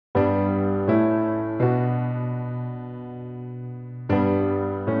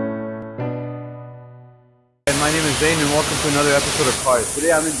my name is Zain and welcome to another episode of Cars.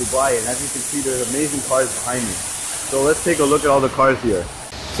 Today I'm in Dubai and as you can see there's amazing cars behind me. So let's take a look at all the cars here.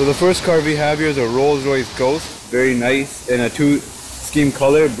 So the first car we have here is a Rolls-Royce Ghost. Very nice in a two-scheme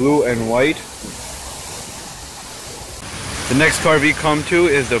color, blue and white. The next car we come to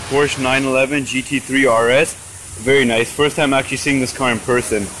is the Porsche 911 GT3 RS. Very nice. First time actually seeing this car in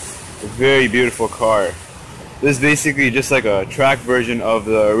person. A very beautiful car. This is basically just like a track version of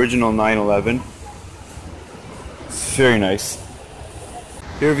the original 911. It's very nice.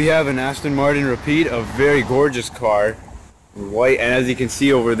 Here we have an Aston Martin Rapide, a very gorgeous car. White, and as you can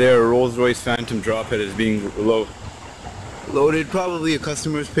see over there, a Rolls-Royce Phantom drophead is being loaded. Probably a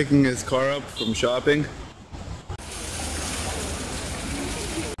customer is picking his car up from shopping.